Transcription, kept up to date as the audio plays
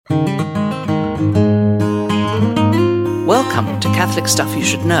Welcome to Catholic Stuff You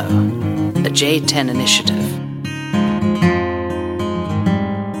Should Know, a J10 initiative.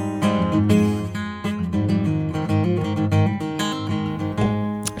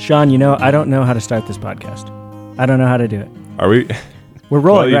 Sean, I don't know how to start this podcast. I don't know how to do it. Are we? We're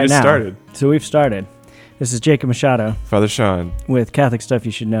rolling well, right now. Started. So we've started. This is Jacob Machado. Father Sean. With Catholic Stuff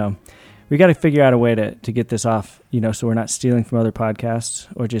You Should Know. We got to figure out a way to get this off, so we're not stealing from other podcasts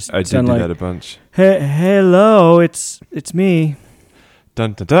or just. I did do that a bunch. Hello, it's me.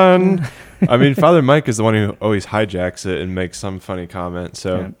 Dun dun dun. I mean, Father Mike is the one who always hijacks it and makes some funny comment.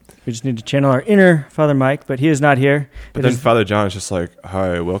 So yeah. We just need to channel our inner Father Mike, but he is not here. But then Father John is just like,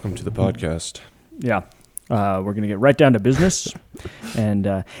 "Hi, welcome to the podcast." Yeah, we're gonna get right down to business,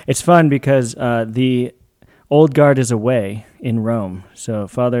 and it's fun because the Old Guard is away in Rome. So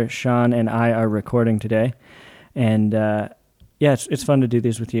Father Sean and I are recording today. And it's fun to do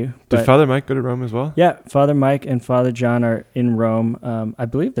these with you. Did Father Mike go to Rome as well? Yeah, Father Mike and Father John are in Rome. I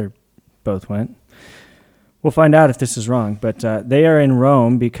believe they both went. We'll find out if this is wrong. But they are in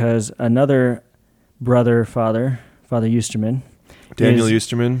Rome because another brother, Father Eusterman. Daniel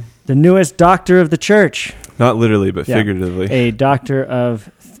Eusterman. The newest doctor of the church. Not literally, but figuratively. A doctor of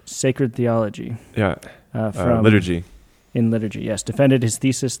sacred theology. Yeah. From liturgy. In liturgy, yes. Defended his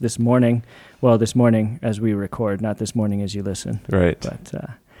thesis this morning. Well, this morning as we record, not this morning as you listen. Right.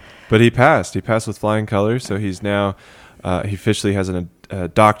 But he passed. He passed with flying colors, so he's now, he officially has a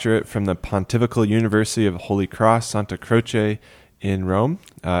doctorate from the Pontifical University of Holy Cross, Santa Croce in Rome.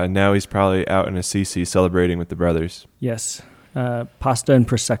 And now he's probably out in Assisi celebrating with the brothers. Yes. Pasta and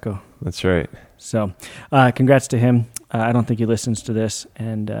Prosecco. That's right. So, congrats to him. I don't think he listens to this,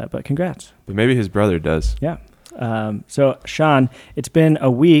 but congrats. But maybe his brother does. Yeah. So, Sean, it's been a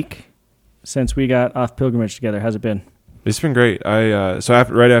week since we got off pilgrimage together. How's it been? It's been great.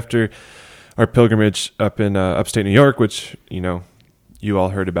 Right after our pilgrimage up in upstate New York, which you all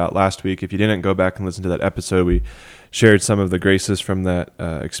heard about last week. If you didn't, go back and listen to that episode. We shared some of the graces from that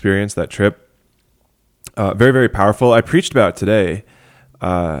experience, that trip. Very, very powerful. I preached about it today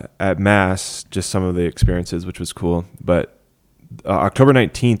at Mass, just some of the experiences, which was cool. But October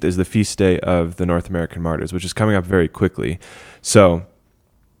 19th is the feast day of the North American Martyrs, which is coming up very quickly. So,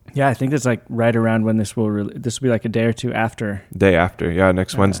 yeah, I think it's like right around when this will be like a day or two after. Day after, yeah,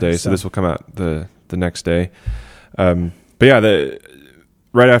 next Wednesday. So this will come out the next day. But yeah,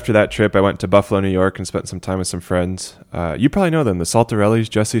 right after that trip, I went to Buffalo, New York, and spent some time with some friends. You probably know them, the Saltarellis,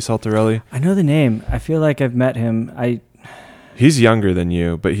 Jesse Saltarelli. I know the name. I feel like I've met him. He's younger than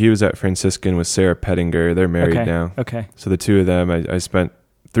you, but he was at Franciscan with Sarah Pettinger. They're married now. Okay. So the two of them, I spent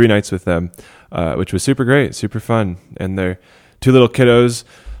 3 nights with them, which was super great, super fun. And they're 2 little kiddos,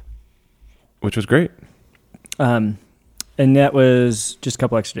 which was great. And that was just a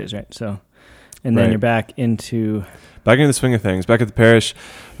couple extra days, right? So, and then you're back into the swing of things, back at the parish.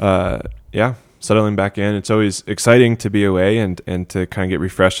 Settling back in. It's always exciting to be away and to kind of get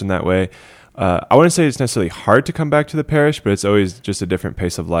refreshed in that way. I wouldn't say it's necessarily hard to come back to the parish, but it's always just a different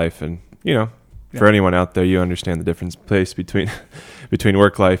pace of life. And, for anyone out there, you understand the difference between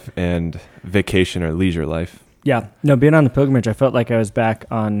work life and vacation or leisure life. Yeah. No, being on the pilgrimage, I felt like I was back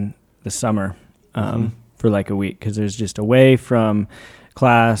on the summer for like a week because it was just away from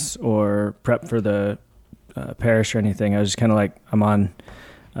class or prep for the parish or anything. I was just kind of like, I'm on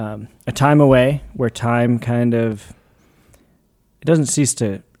a time away where time kind of, it doesn't cease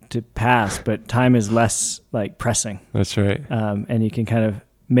to pass, but time is less like pressing. That's right. And you can kind of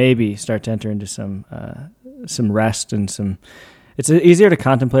maybe start to enter into some rest and it's easier to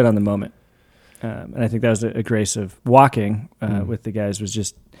contemplate on the moment. And I think that was a grace of walking with the guys was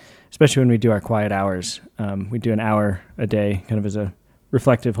just, especially when we do our quiet hours. We do an hour a day kind of as a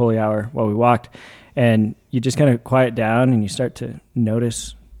reflective holy hour while we walked. And you just kind of quiet down and you start to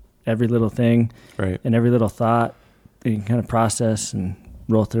notice every little thing and every little thought. And you can kind of process and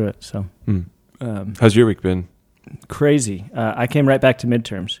roll through it. So, how's your week been? Crazy. I came right back to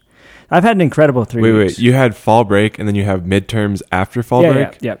midterms. I've had an incredible 3 weeks. Wait, you had fall break and then you have midterms after fall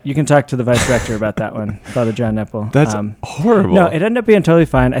break? Yeah. You can talk to the vice rector about that one, Father John Nepple. That's horrible. No, it ended up being totally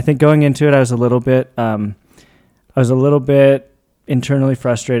fine. I think going into it, I was a little bit internally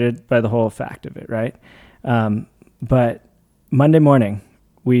frustrated by the whole fact of it, right? But Monday morning,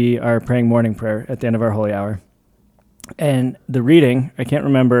 we are praying morning prayer at the end of our holy hour. And the reading, I can't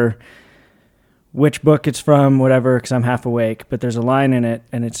remember which book it's from, whatever, because I'm half awake, but there's a line in it,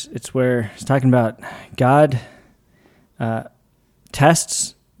 and it's where it's talking about God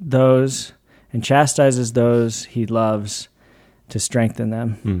tests those and chastises those he loves to strengthen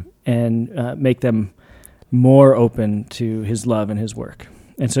them and make them more open to his love and his work.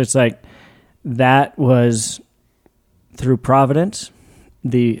 And so it's like that was through providence,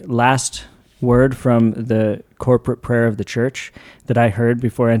 the last word from the corporate prayer of the church that I heard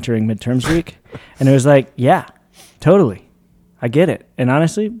before entering midterms week. And it was like, yeah, totally. I get it. And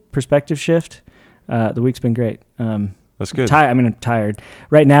honestly, perspective shift, the week's been great. That's good. I'm tired.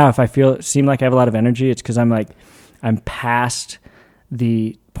 Right now, if I seem like I have a lot of energy, it's because I'm past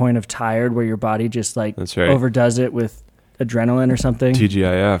the point of tired where your body just like overdoes it with adrenaline or something.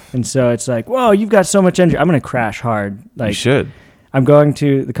 TGIF. And so it's like, whoa, you've got so much energy. I'm going to crash hard. Like, you should. I'm going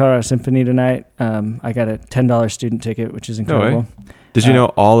to the Colorado Symphony tonight. I got a $10 student ticket, which is incredible. No way. Did you know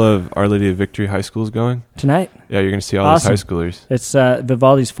all of Our Lady of Victory High School is going? Tonight? Yeah, you're going to see all those high schoolers. It's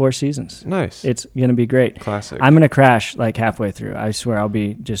Vivaldi's Four Seasons. Nice. It's going to be great. Classic. I'm going to crash like halfway through. I swear I'll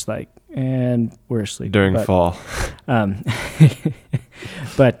be just like, and we're asleep. During fall.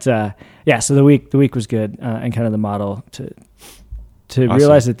 But yeah, so the week was good, and kind of the model to Awesome.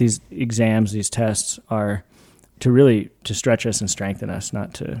 realize that these exams, these tests are to stretch us and strengthen us,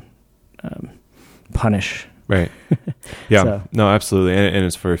 not to punish. Right. Yeah. So. No, absolutely. And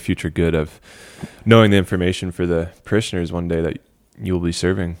it's for a future good of knowing the information for the parishioners one day that you will be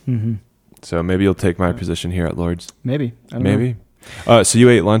serving. Mm-hmm. So maybe you'll take my position here at Lord's. Maybe. I don't Maybe. know. So you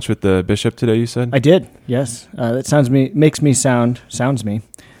ate lunch with the bishop today, you said? I did. Yes. That sounds me.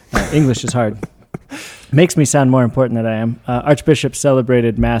 English is hard. Makes me sound more important than I am. Archbishop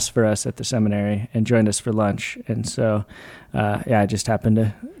celebrated Mass for us at the seminary and joined us for lunch. And so, I just happened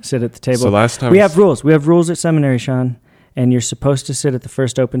to sit at the table. So last time we have rules. We have rules at seminary, Sean, and you're supposed to sit at the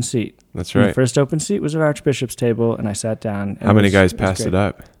first open seat. That's And right. the first open seat was at Archbishop's table, and I sat down. How many guys passed it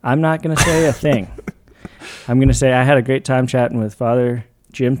up? I'm not going to say a thing. I'm going to say I had a great time chatting with Father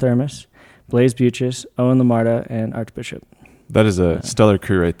Jim Thermos, Blaise Buchis, Owen Lamarda, and Archbishop. That is a stellar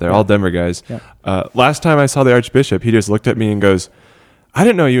crew right there. Yeah. All Denver guys. Yeah. Last time I saw the Archbishop, he just looked at me and goes, I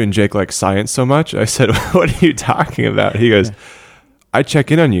didn't know you and Jake like science so much. I said, what are you talking about? He goes, I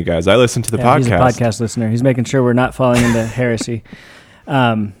check in on you guys. I listen to the podcast. He's a podcast listener. He's making sure we're not falling into heresy.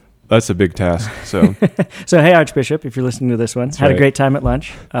 That's a big task. So, hey, Archbishop, if you're listening to this one, had a great time at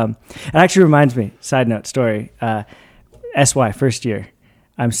lunch. It actually reminds me, side note story, SY, first year.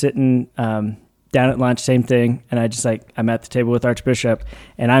 I'm sitting down at lunch, same thing, and I'm at the table with Archbishop,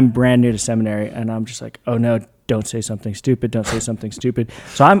 and I'm brand new to seminary, and I'm just like, oh no, don't say something stupid, don't say something stupid.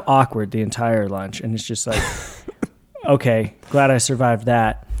 So I'm awkward the entire lunch, and it's just like, okay, glad I survived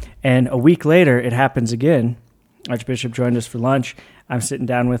that. And a week later, it happens again. Archbishop joined us for lunch. I'm sitting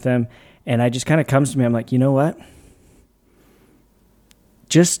down with him, and it just kind of comes to me. I'm like, you know what?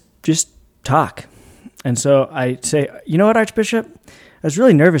 Just talk. And so I say, you know what, Archbishop? I was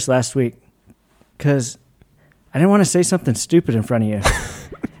really nervous last week because I didn't want to say something stupid in front of you.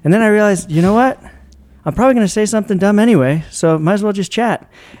 And then I realized, you know what? I'm probably going to say something dumb anyway, so might as well just chat.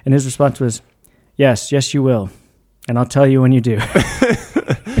 And his response was, yes, you will. And I'll tell you when you do.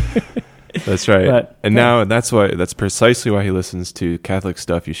 That's right. Now that's precisely why he listens to Catholic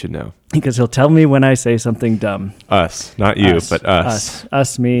stuff you should know. Because he'll tell me when I say something dumb. Us, not you, but us.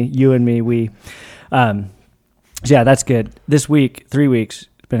 Us, me, you and me, we. Yeah, that's good. This week, 3 weeks,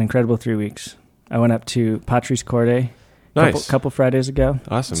 it's been incredible 3 weeks. I went up to Patris Corde couple Fridays ago.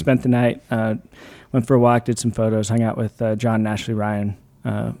 Awesome. Spent the night, went for a walk, did some photos, hung out with John and Ashley Ryan.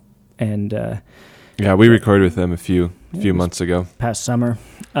 Yeah, we recorded with them a few months ago. Past summer.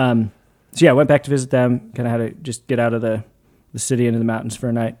 So yeah, I went back to visit them, kind of had to just get out of the city into the mountains for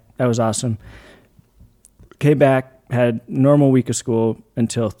a night. That was awesome. Came back, had normal week of school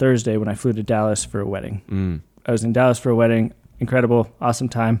until Thursday when I flew to Dallas for a wedding. I was in Dallas for a wedding. Incredible, awesome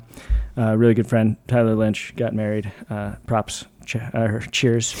time. Really good friend, Tyler Lynch, got married. Props and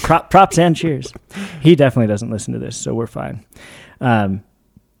cheers. He definitely doesn't listen to this, so we're fine.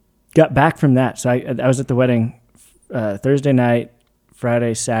 Got back from that. So I was at the wedding Thursday night,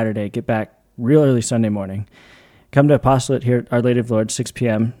 Friday, Saturday, get back real early Sunday morning. Come to Apostolate here at Our Lady of Lourdes, 6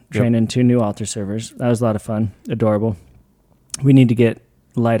 p.m., train in 2 new altar servers. That was a lot of fun, adorable. We need to get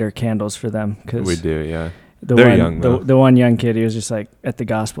lighter candles for them. Cause we do, yeah. They're young, though. The one young kid, he was just like at the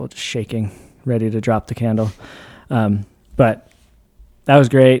gospel, just shaking, ready to drop the candle. But that was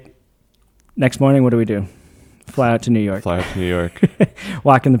great. Next morning, what do? Fly out to New York.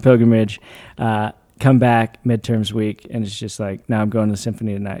 Walk in the pilgrimage. Come back midterms week, and it's just like, now I'm going to the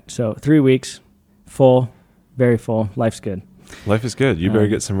symphony tonight. So 3 weeks, full, very full. Life's good. Life is good. You better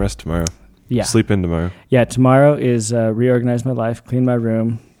get some rest tomorrow. Yeah. Sleep in tomorrow. Yeah, tomorrow is reorganize my life, clean my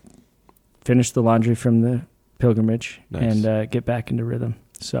room, finish the laundry from the pilgrimage, and get back into rhythm.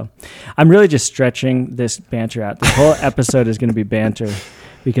 So I'm really just stretching this banter out. The whole episode is going to be banter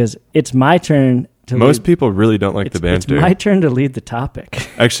because it's my turn Most people really don't like the banter. It's my turn to lead the topic.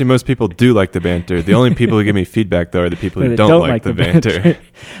 Actually, most people do like the banter. The only people who give me feedback, though, are the people who don't like the banter.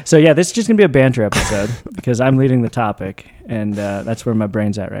 So, yeah, this is just going to be a banter episode because I'm leading the topic, and that's where my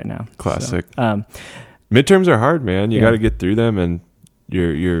brain's at right now. Classic. So, midterms are hard, man. You got to get through them, and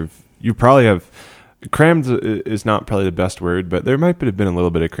you probably have... Crammed is not probably the best word, but there might have been a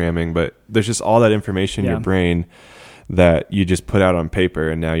little bit of cramming, but there's just all that information in your brain that you just put out on paper,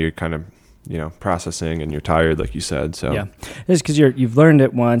 and now you're kind of, processing, and you're tired, like you said. So yeah, it's because you've learned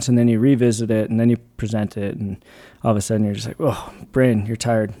it once, and then you revisit it, and then you present it, and all of a sudden you're just like, oh, brain, you're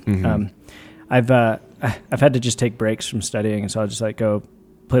tired. Mm-hmm. I've had to just take breaks from studying, and so I'll just like go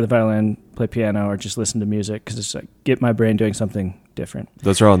play the violin, play piano, or just listen to music because it's like get my brain doing something different.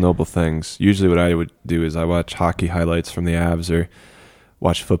 Those are all noble things. Usually what I would do is I watch hockey highlights from the Avs or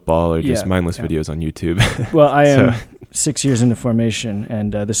watch football or just mindless videos on YouTube. Well, I am 6 years into formation,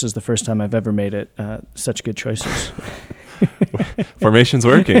 and this is the first time I've ever made it such good choices. Formation's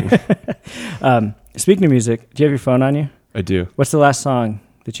working. Speaking of music, do you have your phone on you? I do. What's the last song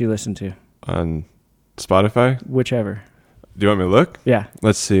that you listened to? On Spotify? Whichever. Do you want me to look? Yeah.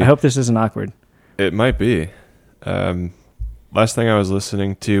 Let's see. I hope this isn't awkward. It might be. Last thing I was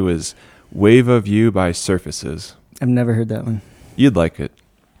listening to is Wave of You by Surfaces. I've never heard that one. You'd like it.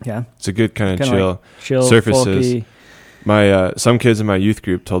 Yeah. It's a good kind of like chill Surfaces. Folky. My some kids in my youth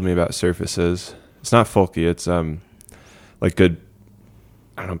group told me about Surfaces. It's not folky. It's like good.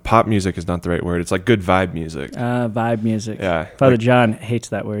 I don't know. Pop music is not the right word. It's like good vibe music. Vibe music. Yeah. Father John hates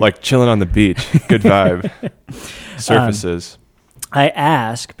that word. Like chilling on the beach. Good vibe. Surfaces. I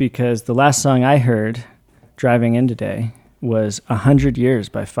ask because the last song I heard driving in today was 100 Years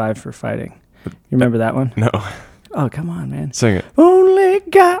by Five for Fighting. You remember that one? No. Oh, come on, man. Sing it. Only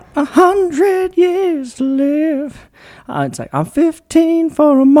got 100 years to live. It's like, I'm 15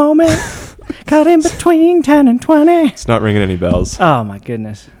 for a moment, caught in between 10 and 20. It's not ringing any bells. Oh, my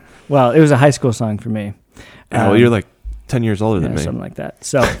goodness. Well, it was a high school song for me. Well, you're like 10 years older than me. Something like that.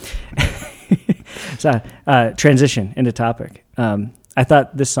 So, transition into topic. I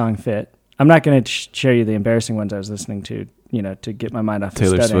thought this song fit. I'm not going to share you the embarrassing ones I was listening to, to get my mind off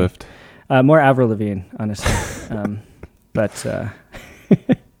Taylor of studying. Swift. More Avril Lavigne, honestly. But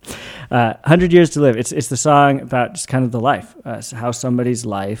 100 Years to Live. It's the song about just kind of the life, how somebody's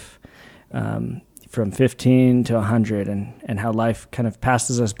life from 15 to 100 and how life kind of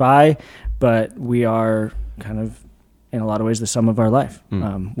passes us by, but we are kind of, in a lot of ways, the sum of our life.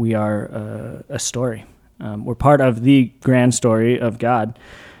 We are a story. We're part of the grand story of God,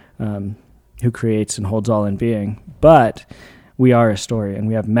 who creates and holds all in being. But we are a story, and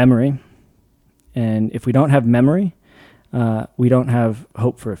we have memory. And if we don't have memory, we don't have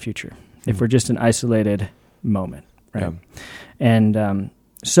hope for a future. If we're just an isolated moment, right? Yeah. And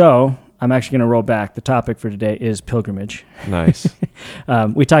so I'm actually going to roll back. The topic for today is pilgrimage. Nice.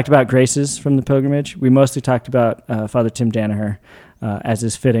 We talked about graces from the pilgrimage. We mostly talked about Father Tim Danaher, as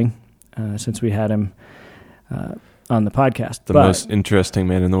is fitting, since we had him on the podcast. The most interesting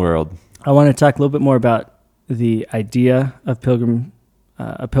man in the world. I want to talk a little bit more about the idea of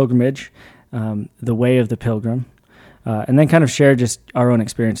a pilgrimage, the way of the pilgrim, and then kind of share just our own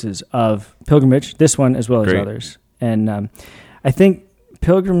experiences of pilgrimage, this one as well as others. And I think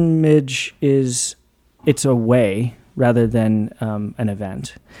pilgrimage it's a way rather than an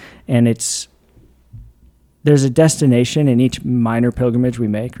event, and there's a destination in each minor pilgrimage we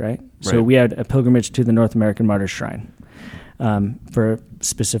make, right? So we had a pilgrimage to the North American Martyrs Shrine for a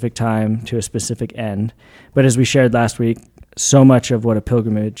specific time to a specific end. But as we shared last week, so much of what a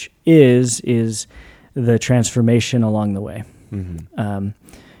pilgrimage is the transformation along the way. Mm-hmm.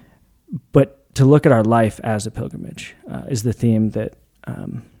 But to look at our life as a pilgrimage is the theme that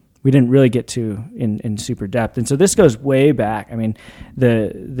we didn't really get to in super depth. And so this goes way back. I mean,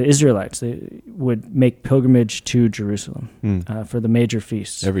 the Israelites, they would make pilgrimage to Jerusalem for the major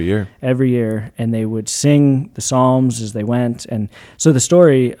feasts. Every year. And they would sing the Psalms as they went. And so the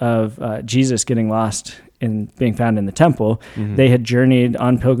story of Jesus getting lost and being found in the temple, they had journeyed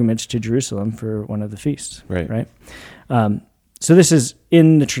on pilgrimage to Jerusalem for one of the feasts. Right? So this is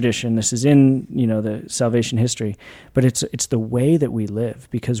in the tradition. This is in the salvation history, but it's the way that we live,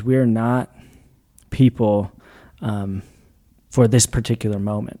 because we're not people for this particular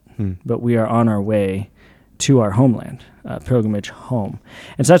moment, but we are on our way to our homeland, pilgrimage home,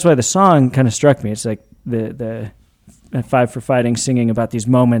 and so that's why the song kind of struck me. It's like the Five for Fighting singing about these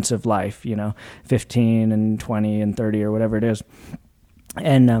moments of life, 15 and 20 and 30 or whatever it is,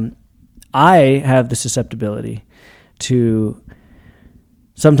 and I have the susceptibility to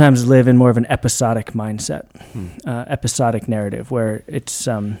sometimes live in more of an episodic mindset, episodic narrative, where it's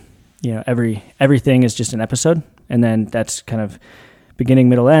everything is just an episode, and then that's kind of beginning,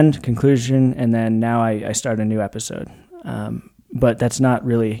 middle, end, conclusion, and then now I start a new episode. But that's not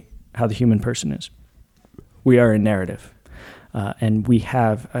really how the human person is. We are a narrative, and we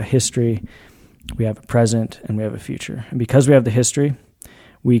have a history, we have a present, and we have a future. And because we have the history,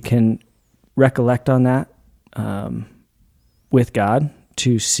 we can recollect on that with God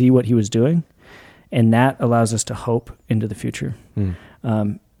to see what he was doing, and that allows us to hope into the future.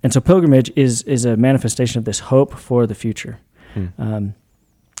 And so pilgrimage is a manifestation of this hope for the future.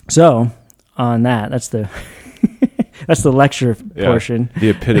 So on that's the that's the lecture portion. The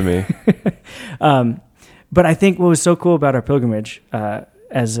epitome. But I think what was so cool about our pilgrimage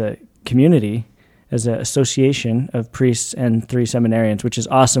as a community, as an association of priests and 3 seminarians, which is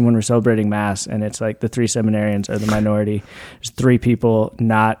awesome when we're celebrating Mass, and it's like the 3 seminarians are the minority. There's 3 people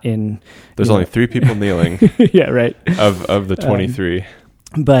not in... There's only 3 people kneeling. Yeah, right. Of the 23.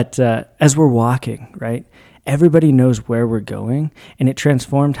 But as we're walking, right, everybody knows where we're going, and it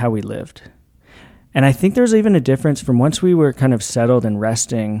transformed how we lived. And I think there's even a difference from once we were kind of settled and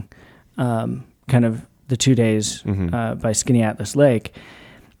resting kind of the 2 days by Skaneateles Lake,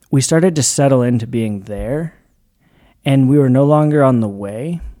 we started to settle into being there, and we were no longer on the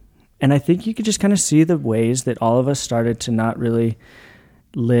way. And I think you could just kind of see the ways that all of us started to not really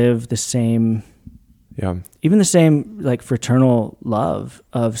live the same, even the same like fraternal love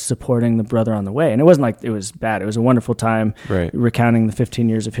of supporting the brother on the way. And it wasn't like it was bad. It was a wonderful time, recounting the 15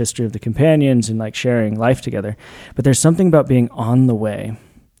 years of history of the companions and like sharing life together. But there's something about being on the way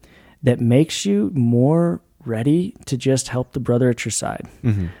that makes you more ready to just help the brother at your side.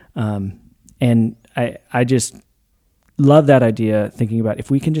 And I just love that idea, thinking about if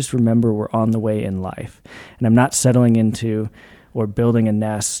we can just remember we're on the way in life, and I'm not settling into or building a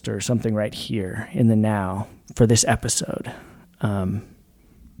nest or something right here in the now for this episode. I don't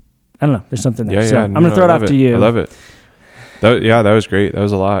know. There's something there. I'm going to throw it off to you. I love it. That was great. That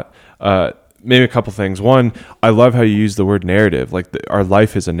was a lot. Maybe a couple things. One, I love how you use the word narrative. Like our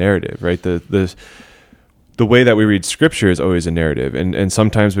life is a narrative, right? The way that we read scripture is always a narrative. And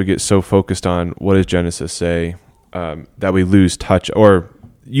sometimes we get so focused on what does Genesis say, that we lose touch, or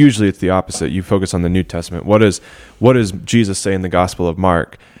usually it's the opposite. You focus on the New Testament. What does Jesus say in the Gospel of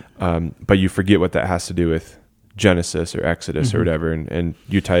Mark? But you forget what that has to do with Genesis or Exodus or whatever. And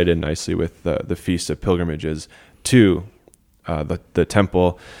you tie it in nicely with the Feast of Pilgrimages to the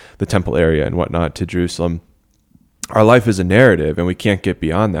temple area and whatnot, to Jerusalem. Our life is a narrative, and we can't get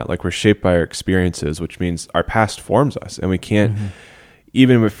beyond that. Like, we're shaped by our experiences, which means our past forms us, and we can't,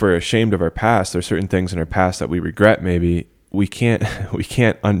 even if we're ashamed of our past, there's certain things in our past that we regret. Maybe we can't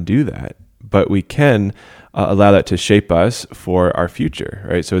undo that, but we can allow that to shape us for our future,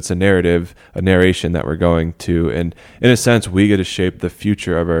 right? So it's a narrative, a narration that we're going to, and in a sense, we get to shape the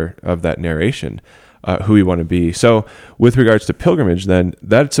future of that narration, who we want to be. So with regards to pilgrimage, then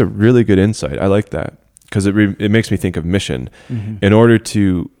that's a really good insight. I like that, because it makes me think of mission. In order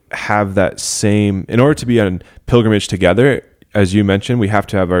to have that same, in order to be on pilgrimage together, as you mentioned, we have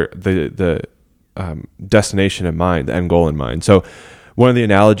to have the destination in mind, the end goal in mind. So one of the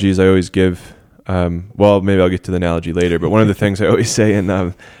analogies I always give, well, maybe I'll get to the analogy later, but one of the things I always say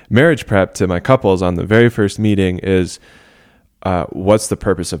in marriage prep to my couples on the very first meeting is, what's the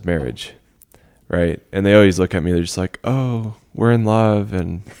purpose of marriage, right? And they always look at me, they're just like, oh, we're in love,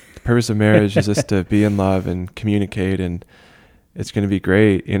 and the purpose of marriage is just to be in love and communicate, and it's going to be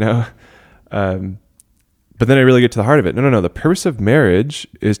great, you know? But then I really get to the heart of it. No. The purpose of marriage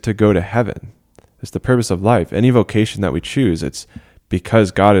is to go to heaven. It's the purpose of life. Any vocation that we choose, it's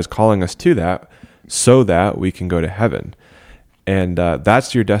because God is calling us to that so that we can go to heaven. And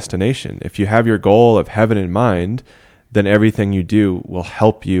that's your destination. If you have your goal of heaven in mind, then everything you do will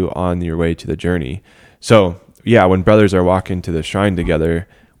help you on your way to the journey. So, yeah, when brothers are walking to the shrine together,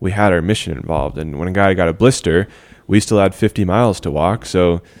 we had our mission involved. And when a guy got a blister, we still had 50 miles to walk.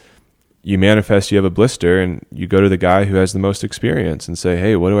 So you manifest you have a blister, and you go to the guy who has the most experience and say,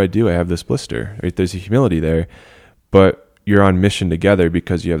 hey, what do? I have this blister. Right? There's a humility there, but you're on mission together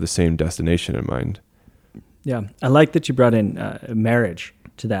because you have the same destination in mind. Yeah. I like that you brought in marriage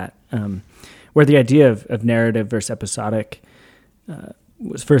to that, where the idea of narrative versus episodic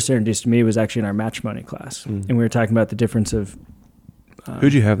was first introduced to me was actually in our matrimony class. And we were talking about the difference of...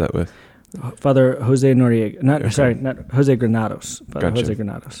 Who'd you have that with? Father Jose Noriega. Not Jose Granados. Father Gotcha. Jose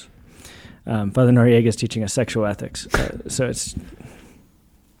Granados. Father Noriega is teaching us sexual ethics. So it's...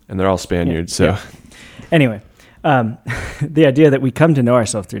 And they're all Spaniards, so... Yeah. Anyway, the idea that we come to know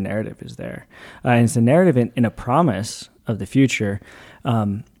ourselves through narrative is there. And it's a narrative in a promise of the future,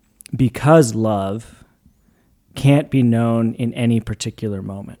 because love can't be known in any particular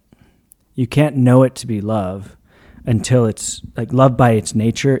moment. You can't know it to be love until it's like love by its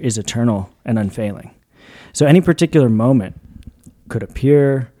nature is eternal and unfailing. So any particular moment could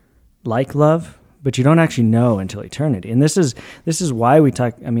appear like love, but you don't actually know until eternity. And this is why we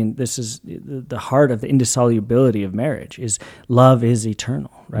talk. I mean, this is the heart of the indissolubility of marriage. Is love is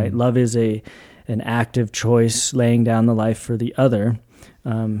eternal, right? Mm-hmm. Love is an active choice, laying down the life for the other.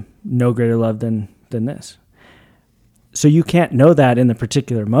 No greater love than this. So you can't know that in the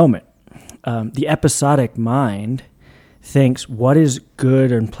particular moment. The episodic mind thinks what is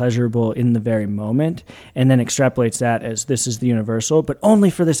good and pleasurable in the very moment, and then extrapolates that as this is the universal, but only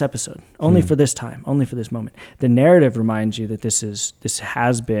for this episode, only for this time, only for this moment. The narrative reminds you that this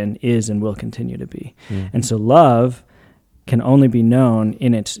has been, is, and will continue to be. And so love can only be known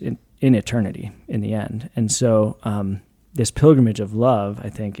in eternity, in the end. And so this pilgrimage of love, I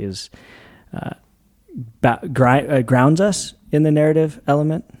think, is grounds us in the narrative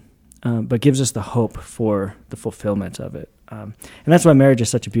element, but gives us the hope for the fulfillment of it. And that's why marriage is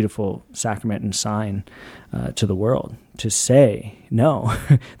such a beautiful sacrament and sign to the world, to say, no,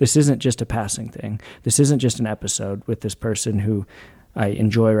 this isn't just a passing thing. This isn't just an episode with this person who I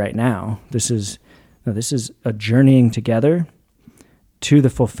enjoy right now. This is a journeying together to the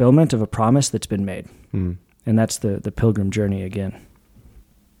fulfillment of a promise that's been made. And that's the pilgrim journey again.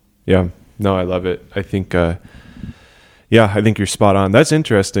 Yeah, no, I love it. I think, I think you're spot on. That's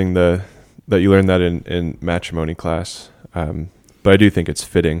interesting that you learned that in matrimony class. But I do think it's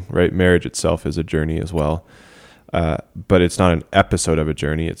fitting, right? Marriage itself is a journey as well. But it's not an episode of a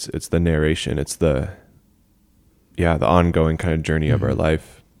journey. It's the narration. It's the ongoing kind of journey of our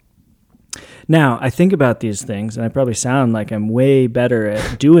life. Now, I think about these things, and I probably sound like I'm way better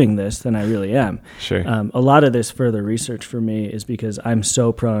at doing this than I really am. Sure. A lot of this further research for me is because I'm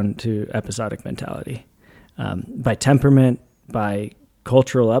so prone to episodic mentality. By temperament, by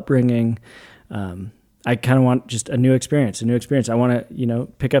cultural upbringing, I kind of want just a new experience. I want to,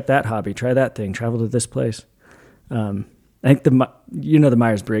 pick up that hobby, try that thing, travel to this place. I think the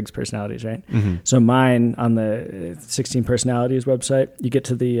Myers-Briggs personalities, right? Mm-hmm. So mine on the 16 Personalities website, you get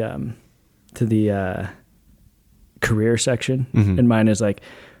to the career section, and mine is like,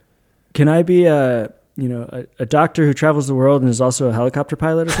 can I be a doctor who travels the world and is also a helicopter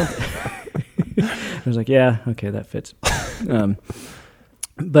pilot or something? I was like, yeah, okay, that fits.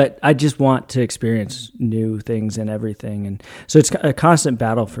 But I just want to experience new things and everything. And so it's a constant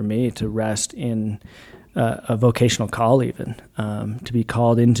battle for me to rest in a vocational call even, to be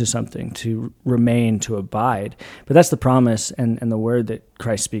called into something, to remain, to abide. But that's the promise and the word that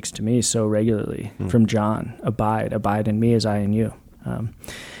Christ speaks to me so regularly from John, abide in me as I in you.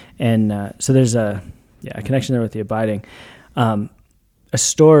 So there's a connection there with the abiding. A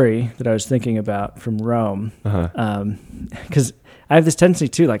story that I was thinking about from Rome, because I have this tendency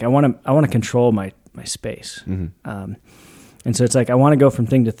too, like I want to control my space. And so it's like, I want to go from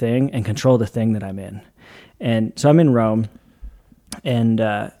thing to thing and control the thing that I'm in. And so I'm in Rome, and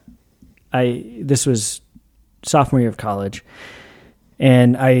this was sophomore year of college,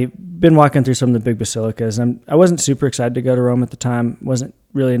 and I've been walking through some of the big basilicas, and I wasn't super excited to go to Rome at the time, wasn't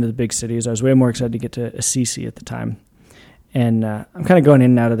really into the big cities. I was way more excited to get to Assisi at the time. And I'm kind of going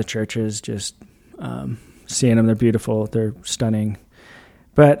in and out of the churches, just seeing them. They're beautiful. They're stunning.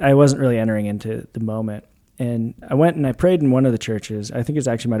 But I wasn't really entering into the moment. And I went and I prayed in one of the churches. I think it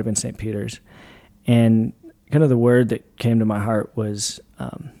actually might have been St. Peter's. And kind of the word that came to my heart was,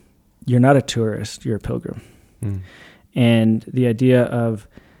 you're not a tourist, you're a pilgrim. And the idea of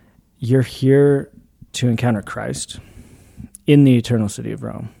you're here to encounter Christ in the eternal city of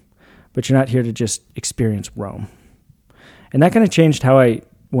Rome, but you're not here to just experience Rome. And that kind of changed how I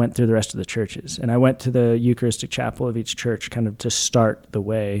went through the rest of the churches. And I went to the Eucharistic chapel of each church kind of to start the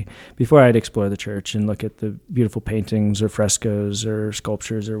way before I'd explore the church and look at the beautiful paintings or frescoes or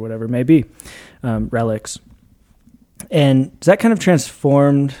sculptures or whatever it may be, relics. And that kind of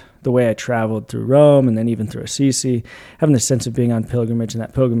transformed the way I traveled through Rome and then even through Assisi, having the sense of being on pilgrimage, and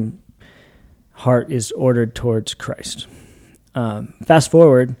that pilgrim heart is ordered towards Christ. Fast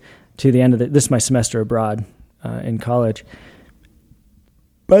forward to the end of this is my semester abroad in college.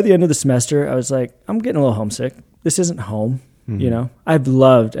 By the end of the semester, I was like, I'm getting a little homesick. This isn't home, I've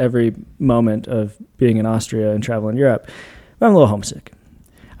loved every moment of being in Austria and traveling Europe, but I'm a little homesick.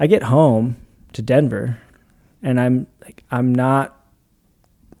 I get home to Denver, and I'm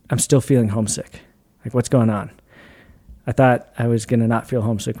still feeling homesick. Like, what's going on? I thought I was going to not feel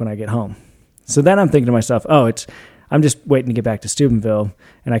homesick when I get home. So then I'm thinking to myself, I'm just waiting to get back to Steubenville,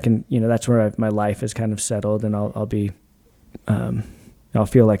 and I can, that's where my life is kind of settled, and I'll be, I'll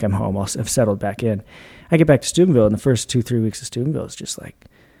feel like I'm home. I've settled back in. I get back to Steubenville, and the first 2-3 weeks of Steubenville is just like,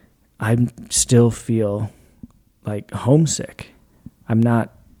 I still feel like homesick. I'm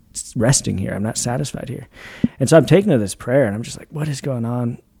not resting here. I'm not satisfied here. And so I'm taking to this prayer and I'm just like, what is going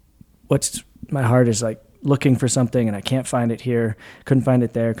on? My heart is like looking for something and I can't find it here. Couldn't find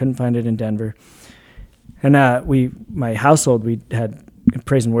it there. Couldn't find it in Denver. And my household, we had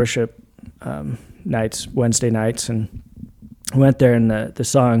praise and worship nights, Wednesday nights, and I went there, and the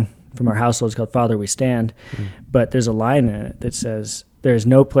song from our household is called Father We Stand, but there's a line in it that says, there is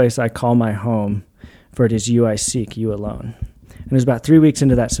no place I call my home, for it is you I seek, you alone. And it was about 3 weeks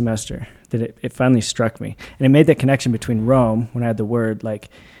into that semester that it finally struck me. And it made that connection between Rome, when I had the word, like,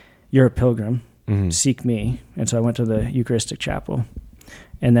 you're a pilgrim, seek me. And so I went to the Eucharistic chapel.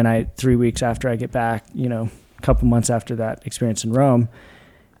 And then 3 weeks after I get back, a couple months after that experience in Rome,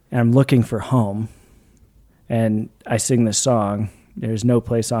 and I'm looking for home. And I sing this song, there's no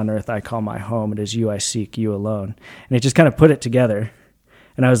place on earth I call my home. It is you I seek, you alone. And it just kind of put it together.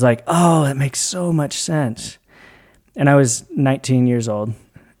 And I was like, oh, that makes so much sense. And I was 19 years old,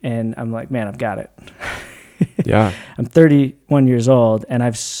 and I'm like, man, I've got it. Yeah. I'm 31 years old, and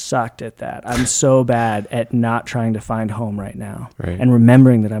I've sucked at that. I'm so bad at not trying to find home right now, right, and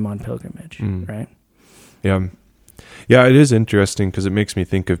remembering that I'm on pilgrimage, right? Yeah. Yeah, it is interesting because it makes me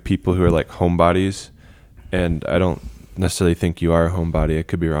think of people who are like homebodies, and I don't necessarily think you are a homebody. I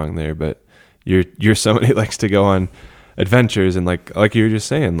could be wrong there, but you're somebody who likes to go on adventures, and like you were just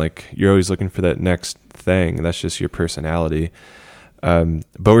saying, like you're always looking for that next thing. That's just your personality. But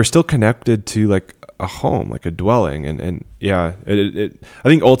we're still connected to like a home, like a dwelling. And yeah, I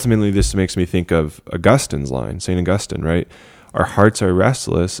think ultimately this makes me think of Augustine's line, St. Augustine, right? Our hearts are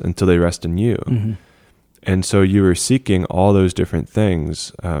restless until they rest in you. Mm-hmm. And so you were seeking all those different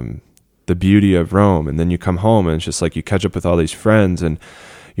things, the beauty of Rome. And then you come home and it's just like you catch up with all these friends and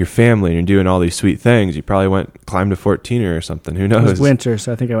your family, and you're doing all these sweet things. You probably climbed a 14er or something. Who knows? It was winter,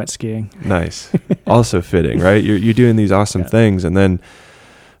 so I think I went skiing. Nice. Also fitting, right? You're doing these awesome things, and then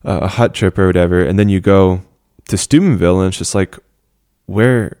a hut trip or whatever, and then you go to Steubenville, and it's just like,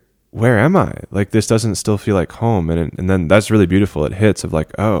 where am I? Like, this doesn't still feel like home. And then that's really beautiful. It hits of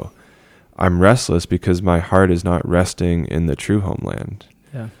like, oh, I'm restless because my heart is not resting in the true homeland,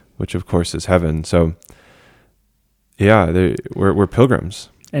 which of course is heaven. So yeah, we're pilgrims.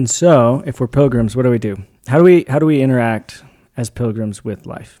 And so if we're pilgrims, what do we do? How do we interact as pilgrims with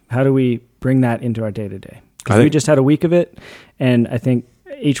life? How do we bring that into our day-to-day? Because we just had a week of it, and I think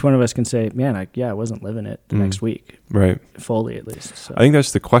each one of us can say, man, I wasn't living it the next week. Right. Fully, at least. So. I think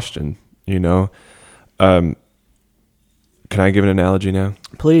that's the question, Can I give an analogy now?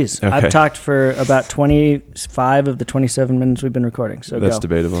 Please. Okay. I've talked for about 25 of the 27 minutes we've been recording, so that's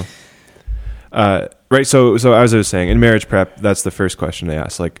debatable. Right. So as I was saying, in marriage prep, that's the first question they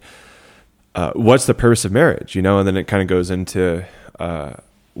ask. Like, what's the purpose of marriage? And then it kind of goes into,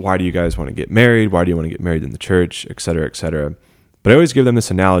 why do you guys want to get married? Why do you want to get married in the church, et cetera, et cetera. But I always give them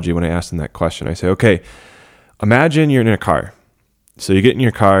this analogy when I ask them that question. I say, okay, imagine you're in a car. So you get in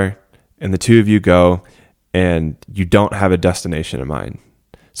your car and the two of you go, and you don't have a destination in mind.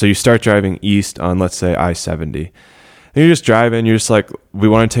 So you start driving east on, let's say, I-70. And you're just driving, you're just like, we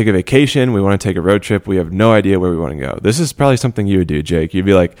want to take a vacation, we want to take a road trip, we have no idea where we want to go. This is probably something you would do, Jake. You'd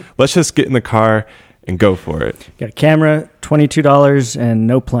be like, let's just get in the car and go for it. Got a camera, $22, and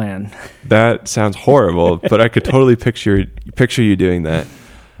no plan. That sounds horrible, but I could totally picture you doing that.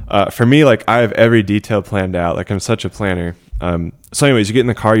 For me, like, I have every detail planned out. Like, I'm such a planner. So anyways, you get in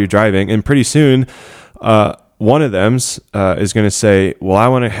the car, you're driving, and pretty soon, one of them is going to say, well, I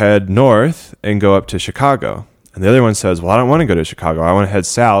want to head north and go up to Chicago. And the other one says, well, I don't want to go to Chicago. I want to head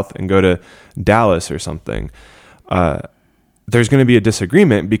south and go to Dallas or something. There's going to be a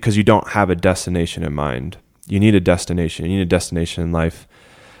disagreement because you don't have a destination in mind. You need a destination. You need a destination in life.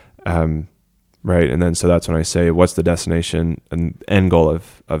 Right. And then so that's when I say, what's the destination and end goal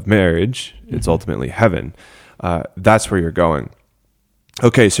of marriage? Mm-hmm. It's ultimately heaven. That's where you're going.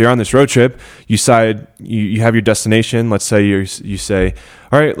 Okay, so you're on this road trip. You decide you have your destination. Let's say you say,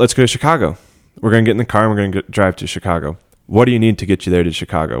 all right, let's go to Chicago. We're going to get in the car and we're going to drive to Chicago. What do you need to get you there to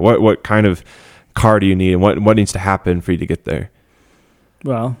Chicago? What kind of car do you need, and what needs to happen for you to get there?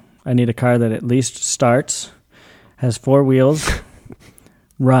 Well, I need a car that at least starts, has 4 wheels,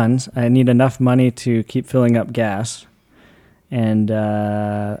 runs. I need enough money to keep filling up gas, and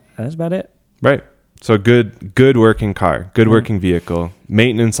that's about it. Right. So good working car, good working vehicle,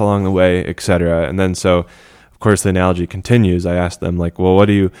 maintenance along the way, etc. And then so, of course, the analogy continues. I ask them, like, well, what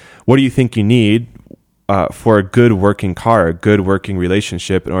do you think you need for a good working car, a good working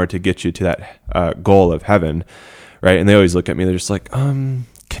relationship in order to get you to that goal of heaven, right? And they always look at me. They're just like,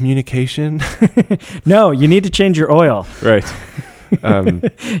 communication. No, you need to change your oil. Right.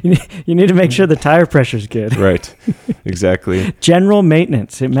 You need to make sure the tire pressure's good. Right. Exactly. General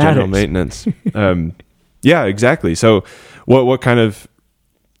maintenance. It matters. General maintenance. Yeah, exactly. So what kind of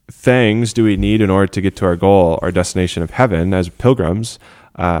things do we need in order to get to our goal, our destination of heaven as pilgrims?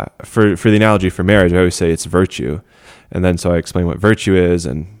 For the analogy for marriage, I always say it's virtue. And then so I explain what virtue is,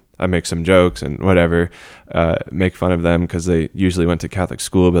 and I make some jokes and whatever, make fun of them because they usually went to Catholic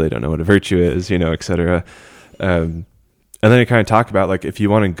school, but they don't know what a virtue is, et cetera. And then I kind of talk about, like, if you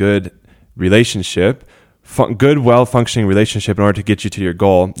want a good relationship, good, well-functioning relationship, in order to get you to your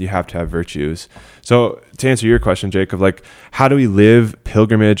goal, you have to have virtues. So to answer your question, Jacob, like, how do we live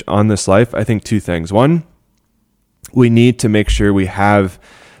pilgrimage on this life? I think two things. One, we need to make sure we have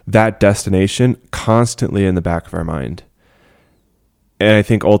that destination constantly in the back of our mind. And I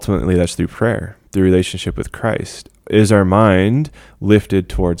think ultimately that's through prayer, through relationship with Christ. Is our mind lifted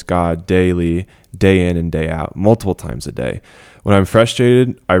towards God daily, day in and day out, multiple times a day? When I'm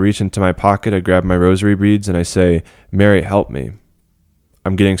frustrated, I reach into my pocket, I grab my rosary beads, and I say, Mary, help me.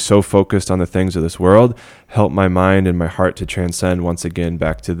 I'm getting so focused on the things of this world. Help my mind and my heart to transcend once again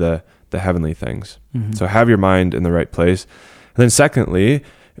back to the heavenly things. Mm-hmm. So have your mind in the right place. And then secondly,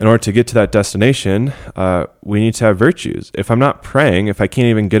 in order to get to that destination, we need to have virtues. If I'm not praying, if I can't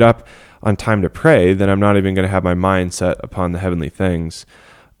even get up on time to pray, then I'm not even going to have my mind set upon the heavenly things.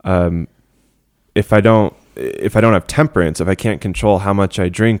 If I don't have temperance, if I can't control how much I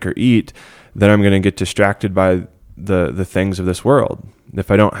drink or eat, then I'm going to get distracted by the things of this world. If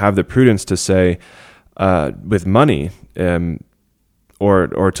I don't have the prudence to say, with money,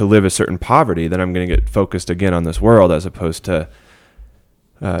 or to live a certain poverty, then I'm going to get focused again on this world as opposed to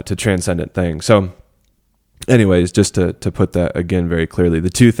transcendent things. So anyways, just to put that again very clearly, the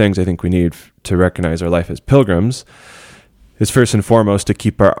two things I think we need to recognize our life as pilgrims is, first and foremost, to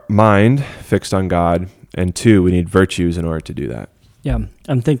keep our mind fixed on God, and two, we need virtues in order to do that. Yeah,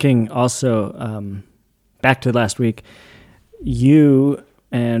 I'm thinking also, back to last week, you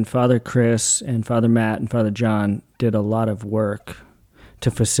and Father Chris and Father Matt and Father John did a lot of work to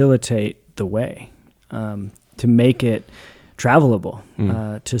facilitate the way, to make it travelable,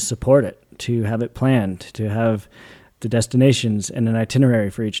 to support it, to have it planned, to have the destinations and an itinerary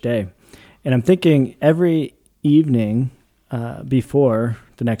for each day. And I'm thinking every evening before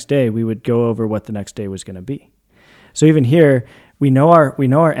the next day, we would go over what the next day was going to be. So even here, we know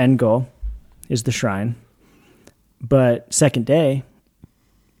our end goal is the shrine, but second day,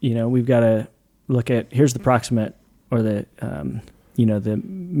 we've got to look at, here's the proximate or the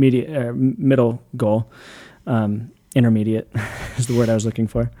middle goal. Intermediate is the word I was looking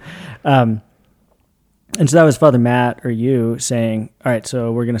for. And so that was Father Matt or you saying, all right,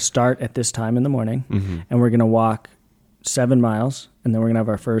 so we're going to start at this time in the morning, and we're going to walk 7 miles, and then we're going to have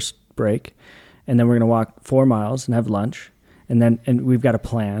our first break, and then we're going to walk 4 miles and have lunch, and we've got a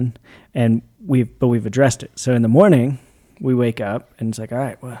plan, and we've addressed it. So in the morning, we wake up, and it's like, all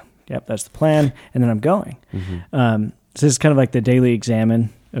right, well, yep, that's the plan, and then I'm going. So this is kind of like the daily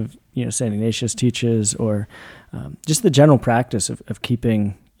examine of, St. Ignatius teaches, or just the general practice of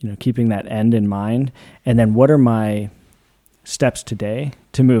keeping that end in mind, and then what are my steps today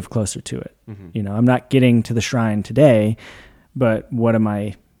to move closer to it? I'm not getting to the shrine today, but what am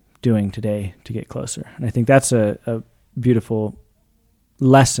I doing today to get closer? And I think that's a beautiful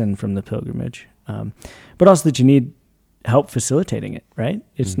lesson from the pilgrimage, but also that you need help facilitating it, right?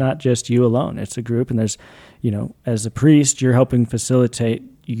 It's not just you alone. It's a group, and there's, as a priest, you're helping facilitate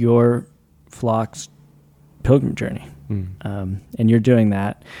your flock's pilgrim journey. And you're doing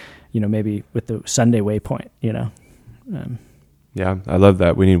that, maybe with the Sunday waypoint, Yeah, I love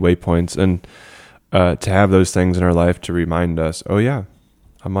that. We need waypoints, and to have those things in our life to remind us, oh yeah,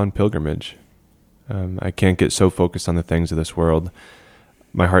 I'm on pilgrimage. I can't get so focused on the things of this world.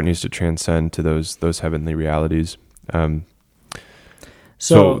 My heart needs to transcend to those heavenly realities.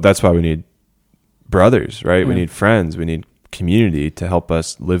 So that's why we need brothers, right? Yeah. We need friends. We need community to help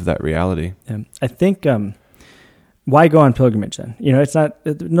us live that reality. I think, why go on pilgrimage then? It's not,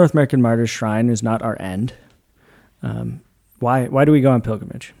 the North American Martyrs Shrine is not our end. Why do we go on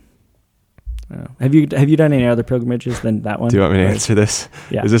pilgrimage? Have you done any other pilgrimages than that one? Do you want me to answer this?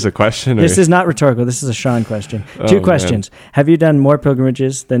 Yeah. Is this a question? Or? This is not rhetorical. This is a Sean question. Two questions. Man. Have you done more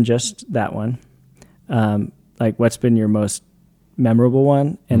pilgrimages than just that one? What's been your most memorable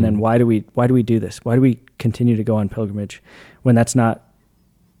one? And then why do we do this? Why do we continue to go on pilgrimage when that's not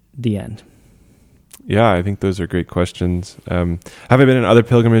the end? Yeah, I think those are great questions. Have I been in other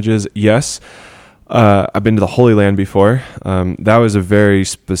pilgrimages? Yes. I've been to the Holy Land before. That was a very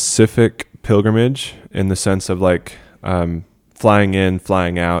specific pilgrimage in the sense of flying in,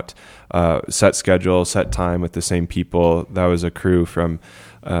 flying out. set schedule, set time with the same people. That was a crew from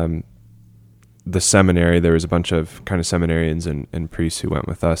the seminary. There was a bunch of kind of seminarians and priests who went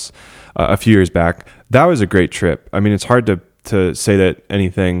with us a few years back. That was a great trip. I mean, it's hard to say that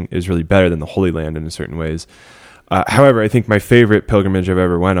anything is really better than the Holy Land in certain ways. However, I think my favorite pilgrimage I've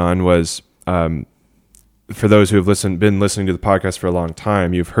ever went on was, for those who have been listening to the podcast for a long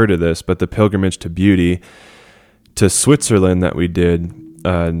time, you've heard of this, but the pilgrimage to beauty to Switzerland that we did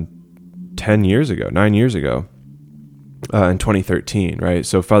 9 years ago, in 2013, right?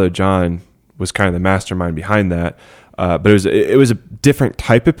 So Father John was kind of the mastermind behind that. But it was a different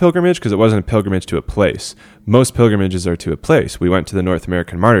type of pilgrimage because it wasn't a pilgrimage to a place. Most pilgrimages are to a place. We went to the North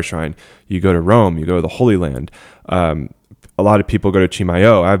American Martyr Shrine. You go to Rome. You go to the Holy Land. A lot of people go to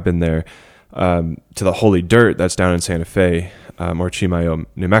Chimayo. I've been there. To the Holy Dirt that's down in Santa Fe, or Chimayo,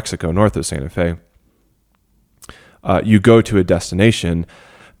 New Mexico, north of Santa Fe. You go to a destination,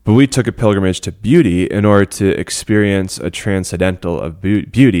 but we took a pilgrimage to beauty in order to experience a transcendental of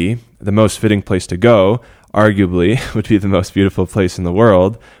beauty. The most fitting place to go, arguably, would be the most beautiful place in the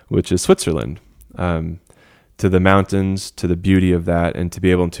world, which is Switzerland. To the mountains, to the beauty of that, and to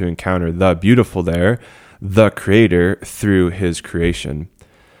be able to encounter the beautiful there, the Creator, through His creation.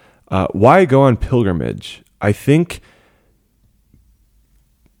 Why go on pilgrimage? I think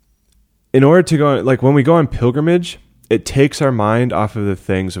in order to go on, like when we go on pilgrimage, it takes our mind off of the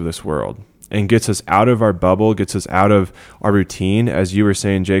things of this world and gets us out of our bubble, gets us out of our routine. As you were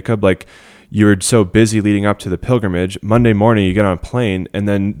saying, Jacob, like you were so busy leading up to the pilgrimage. Monday morning, you get on a plane, and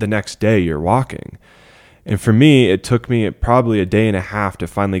then the next day you're walking. And for me, it took me probably a day and a half to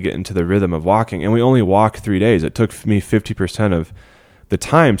finally get into the rhythm of walking. And we only walked 3 days. It took me 50% of the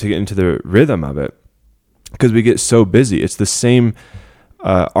time to get into the rhythm of it because we get so busy. It's the same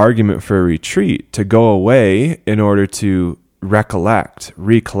argument for a retreat, to go away in order to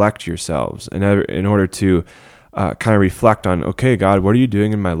recollect yourselves, and in order to kind of reflect on, okay, God, what are you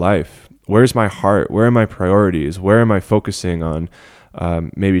doing in my life? Where's my heart? Where are my priorities? Where am I focusing on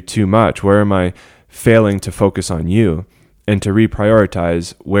maybe too much? Where am I failing to focus on you? And to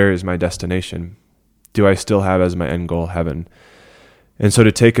reprioritize, where is my destination? Do I still have as my end goal heaven? And so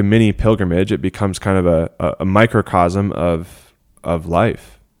to take a mini pilgrimage, it becomes kind of a microcosm of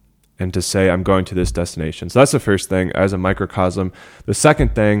life, and to say, I'm going to this destination. So that's the first thing, as a microcosm. The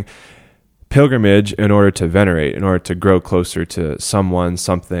second thing, pilgrimage in order to venerate, in order to grow closer to someone,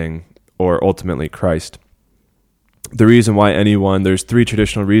 something, or ultimately Christ. The reason why there's 3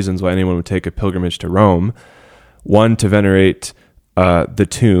 traditional reasons why anyone would take a pilgrimage to Rome. 1, to venerate the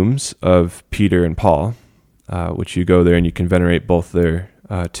tombs of Peter and Paul, which you go there and you can venerate both their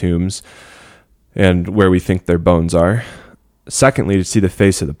tombs and where we think their bones are. Secondly, to see the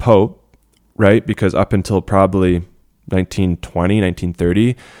face of the Pope, right? Because up until probably 1920,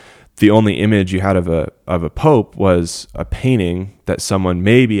 1930, the only image you had of a Pope was a painting that someone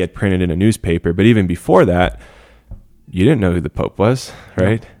maybe had printed in a newspaper. But even before that, you didn't know who the Pope was,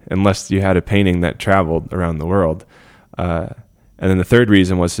 right? Unless you had a painting that traveled around the world. And then the third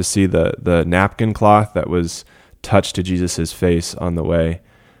reason was to see the napkin cloth that was touched to Jesus's face on the way.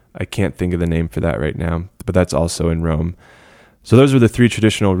 I can't think of the name for that right now, but that's also in Rome. So those were the 3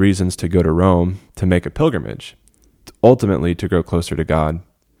 traditional reasons to go to Rome, to make a pilgrimage, ultimately to grow closer to God.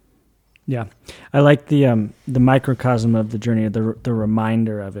 Yeah, I like the microcosm of the journey, the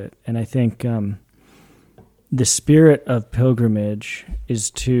reminder of it, and I think the spirit of pilgrimage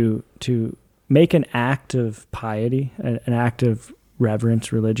is to make an act of piety, an act of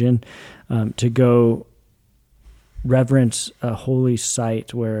reverence, religion, to go reverence a holy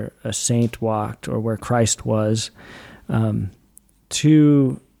site where a saint walked or where Christ was.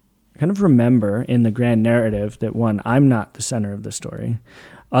 To kind of remember in the grand narrative that, one, I'm not the center of the story.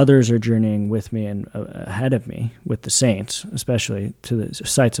 Others are journeying with me and ahead of me with the saints, especially to the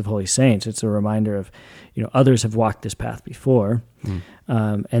sites of holy saints. It's a reminder of, others have walked this path before.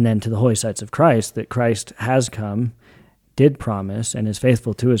 And then to the holy sites of Christ, that Christ has come, did promise, and is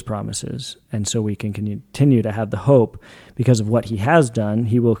faithful to his promises. And so we can continue to have the hope because of what he has done.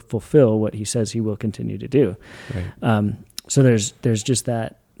 He will fulfill what he says he will continue to do. Right. So there's just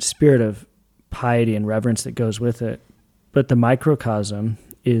that spirit of piety and reverence that goes with it. But the microcosm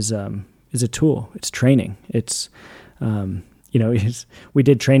is a tool. It's training. It's we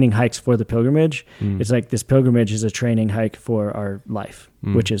did training hikes for the pilgrimage. It's like this pilgrimage is a training hike for our life,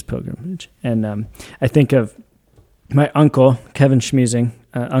 which is pilgrimage. And I think of my uncle, Kevin Schmiesing,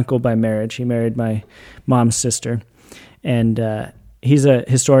 uncle by marriage. He married my mom's sister, and he's a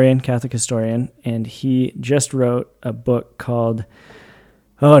historian, Catholic historian, and he just wrote a book called,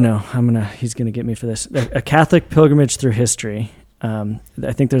 he's gonna get me for this, A Catholic Pilgrimage Through History.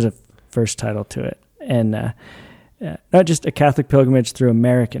 I think there's a first title to it. And not just a Catholic pilgrimage through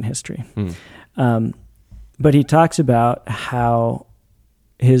American history. But he talks about how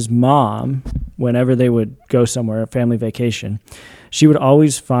his mom, whenever they would go somewhere, a family vacation, she would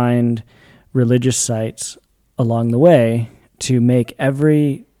always find religious sites along the way to make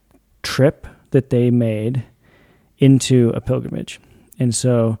every trip that they made into a pilgrimage. And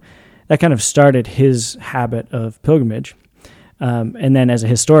so that kind of started his habit of pilgrimage. And then as a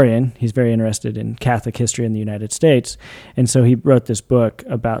historian, he's very interested in Catholic history in the United States. And so he wrote this book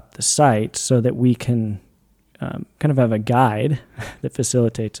about the sites so that we can kind of have a guide that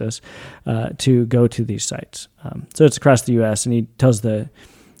facilitates us to go to these sites. So it's across the U.S., and he tells the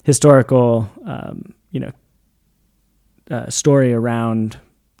historical, story around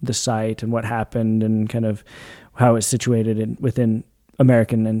the site and what happened and kind of how it's situated within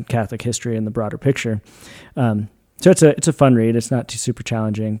American and Catholic history and the broader picture. So it's a fun read. It's not too super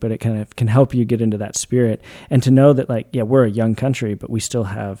challenging, but it kind of can help you get into that spirit and to know that, like, yeah, we're a young country, but we still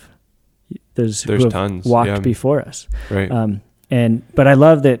have there's who have tons walked before us. Right. But I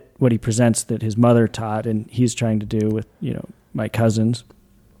love that what he presents that his mother taught and he's trying to do with, my cousins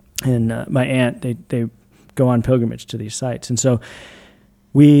and my aunt, they go on pilgrimage to these sites. And so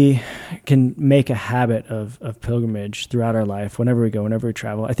we can make a habit of pilgrimage throughout our life, whenever we go, whenever we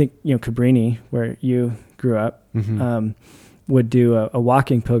travel. I think, Cabrini, where you grew up, would do a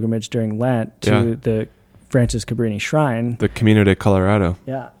walking pilgrimage during Lent to the Francis Cabrini Shrine. The Camino de Colorado.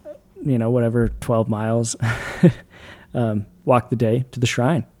 Yeah. 12 miles, walk the day to the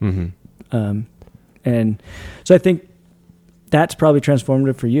shrine. And so I think that's probably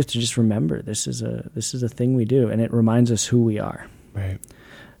transformative for youth to just remember this is a thing we do, and it reminds us who we are. Right.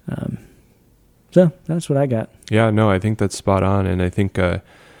 So that's what I got. Yeah, no, I think that's spot on. And I think, you're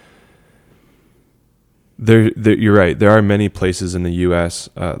right. There are many places in the U.S.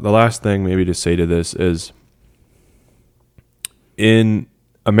 The last thing maybe to say to this is in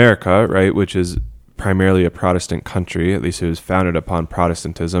America, right, which is primarily a Protestant country, at least it was founded upon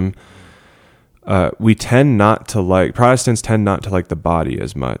Protestantism, Protestants tend not to like the body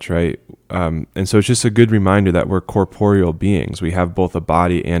as much, right? And so it's just a good reminder that we're corporeal beings. We have both a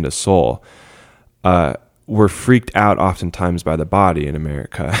body and a soul. We're freaked out oftentimes by the body in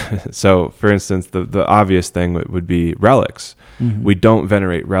America. So, for instance, the obvious thing would be relics. We don't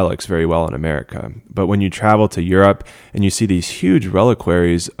venerate relics very well in America. But when you travel to Europe and you see these huge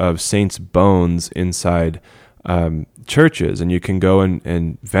reliquaries of saints' bones inside churches, and you can go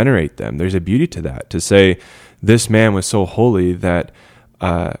and venerate them, there's a beauty to that. To say, this man was so holy that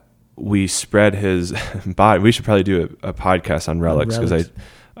we spread his body. We should probably do a podcast on relics, because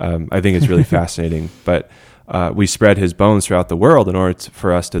I think it's really fascinating. But we spread his bones throughout the world in order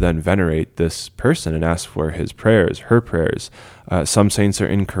for us to then venerate this person and ask for his prayers, her prayers. Some saints are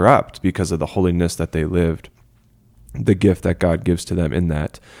incorrupt because of the holiness that they lived, the gift that God gives to them in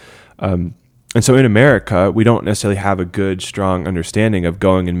that. And so in America, we don't necessarily have a good, strong understanding of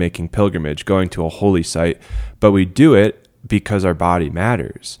going and making pilgrimage, going to a holy site, but we do it because our body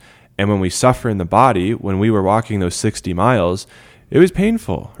matters. And when we suffer in the body, when we were walking those 60 miles, it was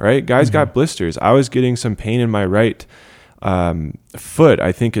painful, right? Guys got blisters. I was getting some pain in my right foot.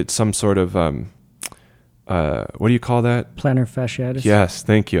 I think it's some sort of, what do you call that? Plantar fasciitis. Yes,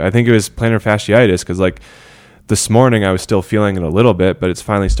 thank you. I think it was plantar fasciitis, because this morning I was still feeling it a little bit, but it's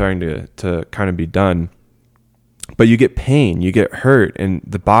finally starting to kind of be done. But you get pain, you get hurt, and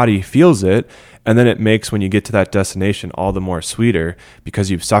the body feels it. And then it makes, when you get to that destination, all the more sweeter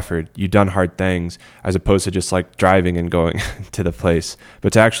because you've suffered, you've done hard things, as opposed to just driving and going to the place.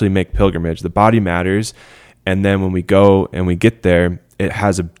 But to actually make pilgrimage, the body matters. And then when we go and we get there, it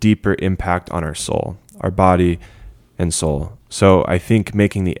has a deeper impact on our soul, our body and soul. So I think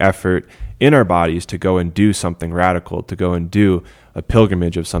making the effort in our bodies to go and do something radical, to go and do a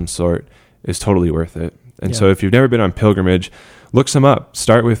pilgrimage of some sort, is totally worth it. And so if you've never been on pilgrimage, look some up.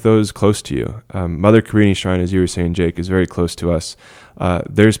 Start with those close to you. Mother Cabrini Shrine, as you were saying, Jake, is very close to us.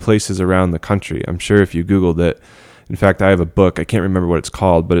 There's places around the country. I'm sure if you Googled it, in fact, I have a book. I can't remember what it's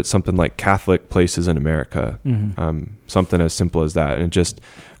called, but it's something like Catholic Places in America. Something as simple as that. And it just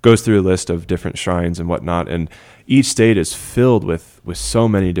goes through a list of different shrines and whatnot. And each state is filled with so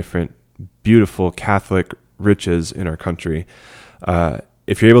many different beautiful Catholic riches in our country.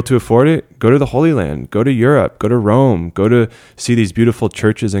 If you're able to afford it, go to the Holy Land, go to Europe, go to Rome, go to see these beautiful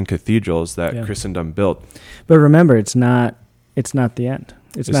churches and cathedrals that Christendom built. But remember, it's not the end.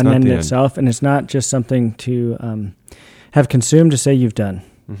 It's not an end in itself, and it's not just something to have consumed to say you've done.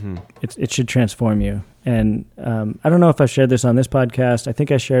 It should transform you. And I don't know if I shared this on this podcast. I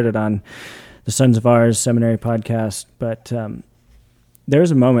think I shared it on the Sons of Ours seminary podcast, but there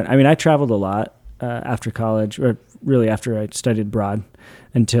was a moment. I mean, I traveled a lot after college, or really after I studied abroad,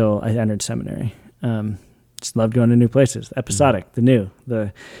 until I entered seminary. Just loved going to new places, episodic, the new,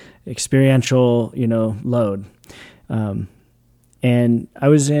 the experiential, load. And I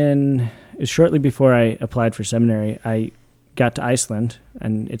was shortly before I applied for seminary, I got to Iceland,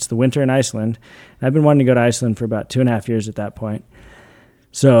 and it's the winter in Iceland. I've been wanting to go to Iceland for about 2.5 years at that point.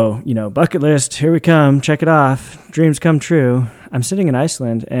 So, bucket list, here we come, check it off, dreams come true. I'm sitting in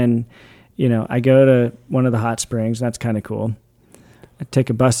Iceland, and, I go to one of the hot springs, and that's kind of cool. I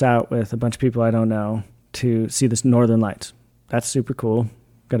take a bus out with a bunch of people I don't know to see the Northern Lights. That's super cool.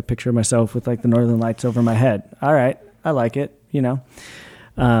 Got a picture of myself with like the Northern Lights over my head. All right, I like it,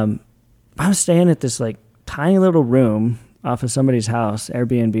 I was staying at this like tiny little room off of somebody's house,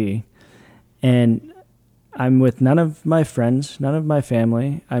 Airbnb, and I'm with none of my friends, none of my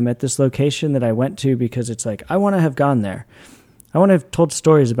family. I'm at this location that I went to because it's like, I want to have gone there. I want to have told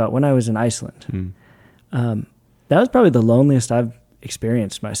stories about when I was in Iceland. That was probably the loneliest I've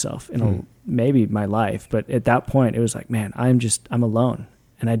experienced myself in maybe my life. But at that point, it was like, man, I'm alone.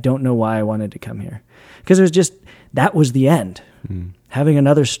 And I don't know why I wanted to come here. Because it was just, that was the end. Having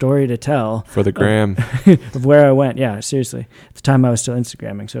another story to tell. For the gram. Of where I went. Yeah, seriously. At the time, I was still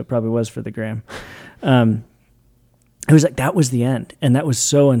Instagramming, so it probably was for the gram. It was like, that was the end. And that was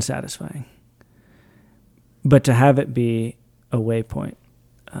so unsatisfying. But to have it be a waypoint,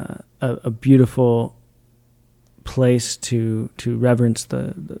 a beautiful place to reverence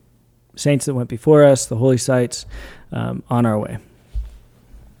the saints that went before us, the holy sites, on our way.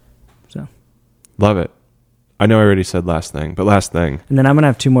 So, love it. I know I already said last thing, but last thing. And then I'm gonna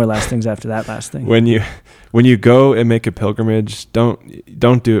have 2 more last things after that last thing. When you go and make a pilgrimage,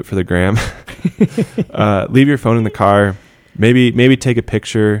 don't do it for the gram. Leave your phone in the car. Maybe take a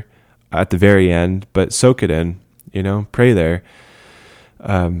picture at the very end, but soak it in. Pray there.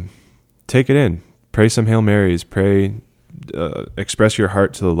 Take it in. Pray some Hail Marys. Pray. Express your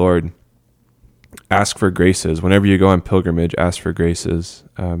heart to the Lord. Ask for graces. Whenever you go on pilgrimage, ask for graces.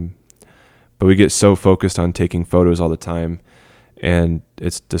 But we get so focused on taking photos all the time, and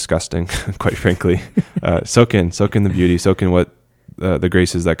it's disgusting, quite frankly. Soak in the beauty, soak in what the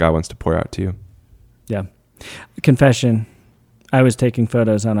graces that God wants to pour out to you. Yeah. Confession. I was taking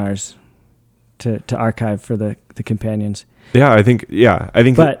photos on ours to archive for the companions. Yeah, I think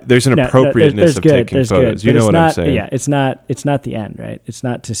but there's an appropriateness of taking photos. You know what I'm saying? Yeah, it's not the end, right? It's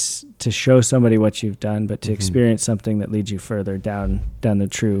not to show somebody what you've done, but to experience something that leads you further down the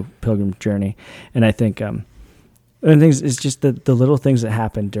true pilgrim journey. And I think one of the things is just the little things that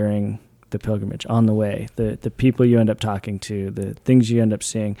happen during the pilgrimage on the way, the people you end up talking to, the things you end up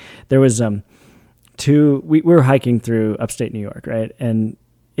seeing. There was we were hiking through upstate New York, right? And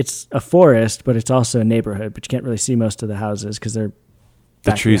it's a forest, but it's also a neighborhood, but you can't really see most of the houses because they're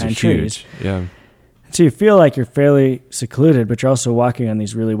the trees are huge. Yeah. So you feel like you're fairly secluded, but you're also walking on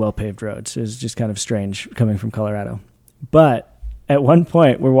these really well-paved roads. It's just kind of strange coming from Colorado. But at one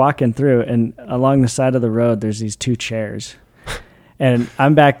point, we're walking through, and along the side of the road, there's these 2 chairs. And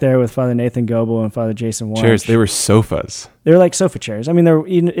I'm back there with Father Nathan Goebel and Father Jason Warren. Chairs, they were sofas. They were like sofa chairs. I mean, they were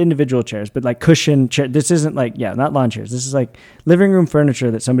individual chairs, but like cushion chairs. This isn't like, not lawn chairs. This is like living room furniture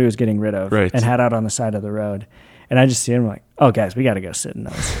that somebody was getting rid of and had out on the side of the road. And I just see them like, oh, guys, we got to go sit in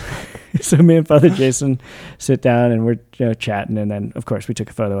those. So me and Father Jason sit down, and we're chatting. And then, of course, we took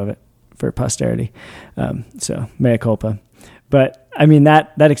a photo of it for posterity. So mea culpa. But, I mean,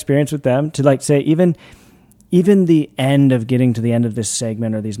 that experience with them, to like say even the end of getting to the end of this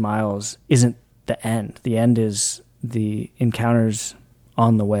segment or these miles isn't the end. The end is the encounters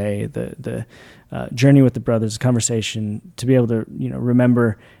on the way, the journey with the brothers, conversation, to be able to,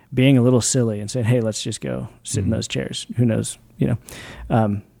 remember being a little silly and saying, hey, let's just go sit in those chairs. Who knows,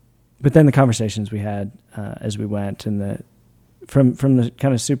 But then the conversations we had as we went, and from the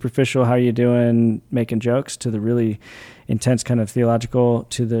kind of superficial, how you doing, making jokes, to the really intense kind of theological,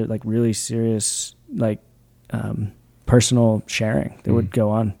 to the like really serious, like, personal sharing that would go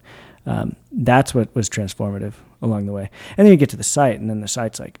on. That's what was transformative along the way. And then you get to the site, and then the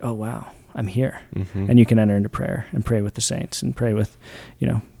site's like, oh, wow, I'm here. And you can enter into prayer and pray with the saints and pray with,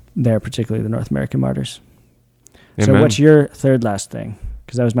 there, particularly the North American martyrs. Amen. So what's your third last thing?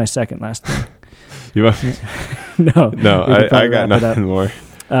 Because that was my second last thing. No, I got nothing more.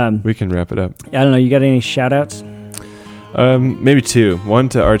 We can wrap it up. I don't know. You got any shout outs? Maybe 2. One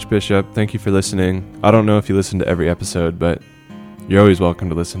to Archbishop. Thank you for listening. I don't know if you listen to every episode, but you're always welcome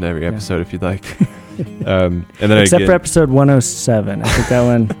to listen to every episode if you'd like. And then except for episode 107. I think that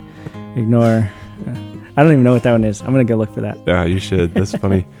one, ignore. I don't even know what that one is. I'm going to go look for that. Yeah, you should. That's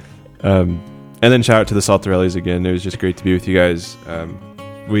funny. And then shout out to the Saltarellis again. It was just great to be with you guys.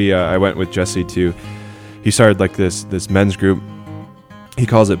 I went with Jesse to, he started like this men's group. He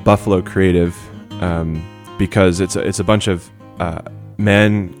calls it Buffalo Creative, because it's a bunch of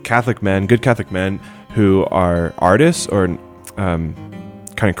men, good Catholic men who are artists or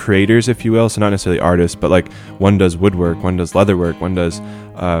kind of creators, if you will. So not necessarily artists, but like one does woodwork, one does leatherwork, one does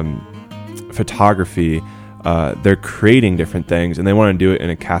photography. They're creating different things, and they want to do it in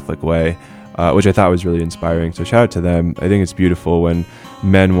a Catholic way, which I thought was really inspiring. So shout out to them. I think it's beautiful when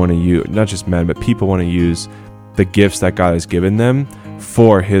men want to use, not just men, but people want to use the gifts that God has given them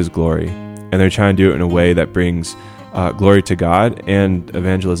for His glory. And they're trying to do it in a way that brings glory to God and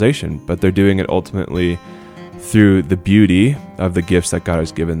evangelization, but they're doing it ultimately through the beauty of the gifts that God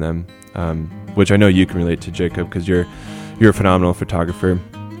has given them, which I know you can relate to, Jacob, because you're a phenomenal photographer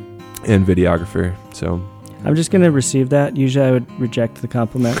and videographer. So I'm just going to receive that. Usually I would reject the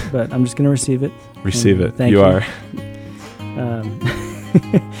compliment, but I'm just going to receive it. Receive it. Thank you are.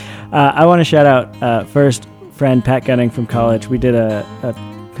 I want to shout out first friend Pat Gunning from college. We did a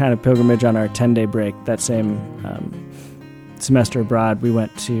kind of pilgrimage on our 10-day break that same semester abroad. We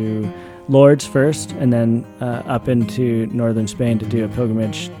went to Lourdes first, and then up into northern Spain to do a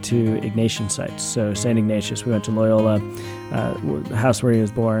pilgrimage to Ignatian sites. So St. Ignatius, we went to Loyola, the house where he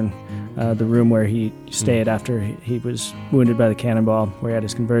was born, the room where he stayed after he was wounded by the cannonball, where he had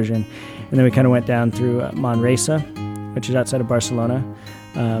his conversion. And then we kind of went down through Manresa, which is outside of Barcelona,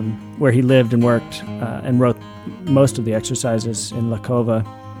 where he lived and worked and wrote most of the exercises in La Cova.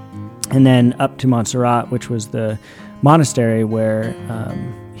 And then up to Montserrat, which was the monastery where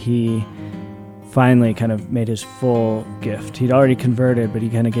he finally kind of made his full gift. He'd already converted, but he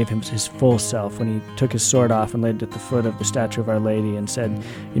kind of gave him his full self when he took his sword off and laid it at the foot of the statue of Our Lady and said,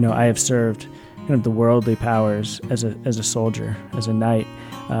 I have served kind of the worldly powers as a soldier, as a knight,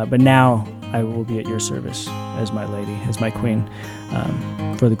 but now I will be at your service as my lady, as my queen,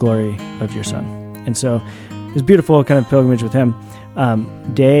 for the glory of your son. And so it was a beautiful kind of pilgrimage with him.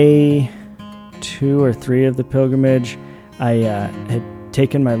 Day 2 or 3 of the pilgrimage, I had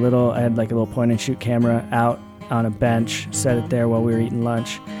taken I had like a little point and shoot camera out on a bench, set it there while we were eating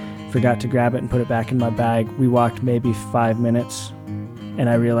lunch, forgot to grab it and put it back in my bag. We walked maybe 5 minutes and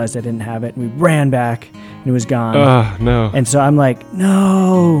I realized I didn't have it, and we ran back and it was gone. Oh, no. And so I'm like,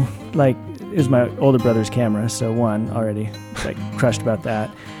 no, like it was my older brother's camera. So 1, already like crushed about that.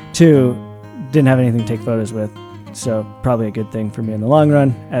 2, didn't have anything to take photos with. So probably a good thing for me in the long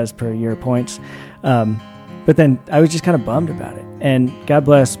run, as per your points. But then I was just kind of bummed about it. And God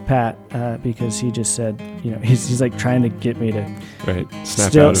bless Pat, because he just said, he's like trying to get me to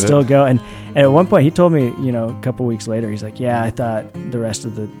still go. And at one point he told me, a couple weeks later, he's like, yeah, I thought the rest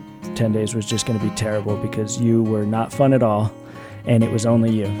of the 10 days was just going to be terrible because you were not fun at all. And it was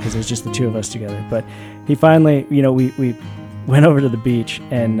only you, because it was just the 2 of us together. But he finally, we went over to the beach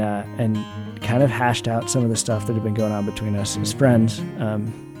and kind of hashed out some of the stuff that had been going on between us as friends,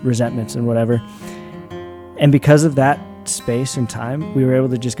 resentments and whatever. And because of that space and time, we were able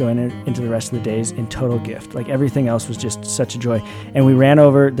to just go into the rest of the days in total gift. Like everything else was just such a joy. And we ran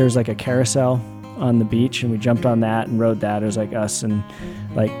over, there's like a carousel on the beach, and we jumped on that and rode that. It was like us and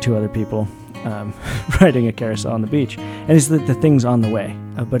like 2 other people riding a carousel on the beach. And it's the things on the way,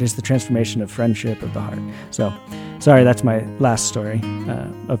 but it's the transformation of friendship of the heart. So, sorry, that's my last story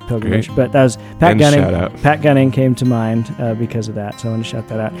of pilgrimage. Great. But that was Pat Gunning. Pat Gunning came to mind because of that, so I want to shout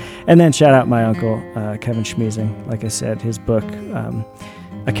that out. And then shout out my uncle, Kevin Schmiesing. Like I said, his book,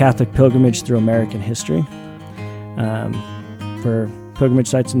 A Catholic Pilgrimage Through American History, for pilgrimage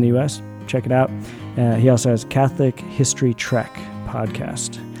sites in the U.S. Check it out. He also has Catholic History Trek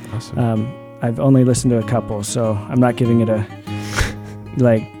podcast. Awesome. I've only listened to a couple, so I'm not giving it a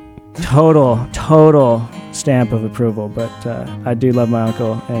like total stamp of approval, but I do love my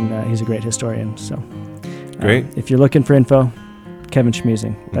uncle, and he's a great historian. So great. If you're looking for info, Kevin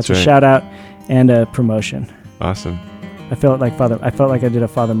Schmiesing. That's right. A shout out and a promotion. Awesome. I felt like I did a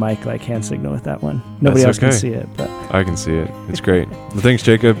Father Mike like hand signal with that one. Nobody else can see it, but I can see it. It's great. Well, thanks,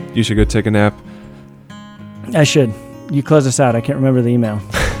 Jacob. You should go take a nap. I should. You close us out. I can't remember the email.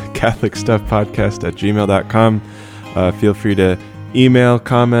 CatholicStuffPodcast@gmail.com. Feel free to email,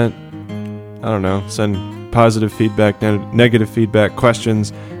 comment, I don't know, send positive feedback, negative feedback,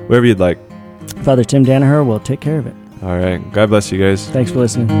 questions, whatever you'd like. Father Tim Danaher will take care of it. All right. God bless you guys. Thanks for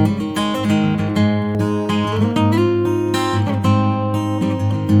listening.